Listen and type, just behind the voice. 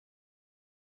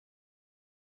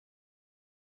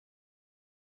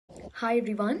Hi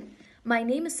everyone, my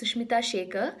name is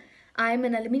Sushmitha. I am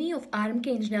an alumni of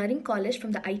R.M.K Engineering College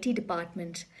from the IT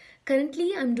department.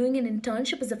 Currently, I'm doing an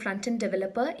internship as a front-end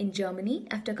developer in Germany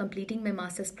after completing my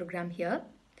master's program here.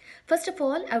 First of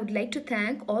all, I would like to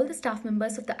thank all the staff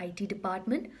members of the IT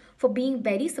department for being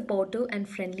very supportive and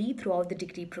friendly throughout the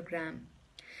degree program.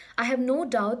 I have no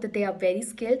doubt that they are very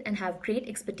skilled and have great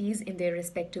expertise in their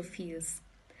respective fields.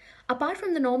 Apart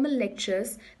from the normal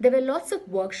lectures, there were lots of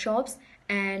workshops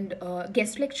and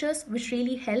guest lectures which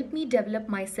really helped me develop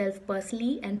myself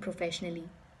personally and professionally.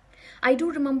 I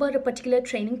do remember a particular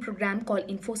training program called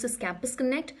Infosys Campus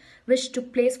Connect, which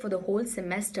took place for the whole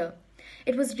semester.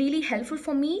 It was really helpful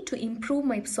for me to improve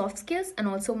my soft skills and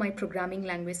also my programming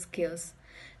language skills.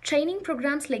 Training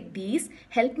programs like these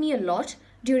helped me a lot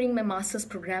during my master's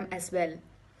program as well.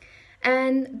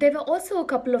 And there were also a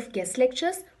couple of guest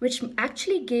lectures which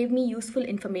actually gave me useful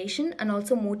information and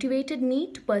also motivated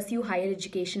me to pursue higher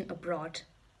education abroad.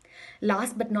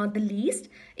 Last but not the least,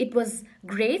 it was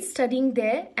great studying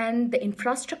there, and the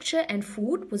infrastructure and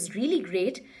food was really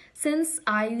great. Since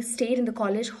I stayed in the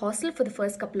college hostel for the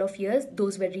first couple of years,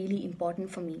 those were really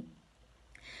important for me.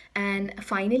 And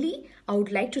finally, I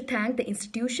would like to thank the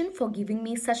institution for giving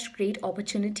me such great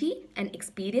opportunity and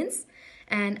experience.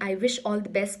 And I wish all the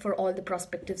best for all the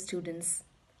prospective students.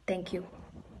 Thank you.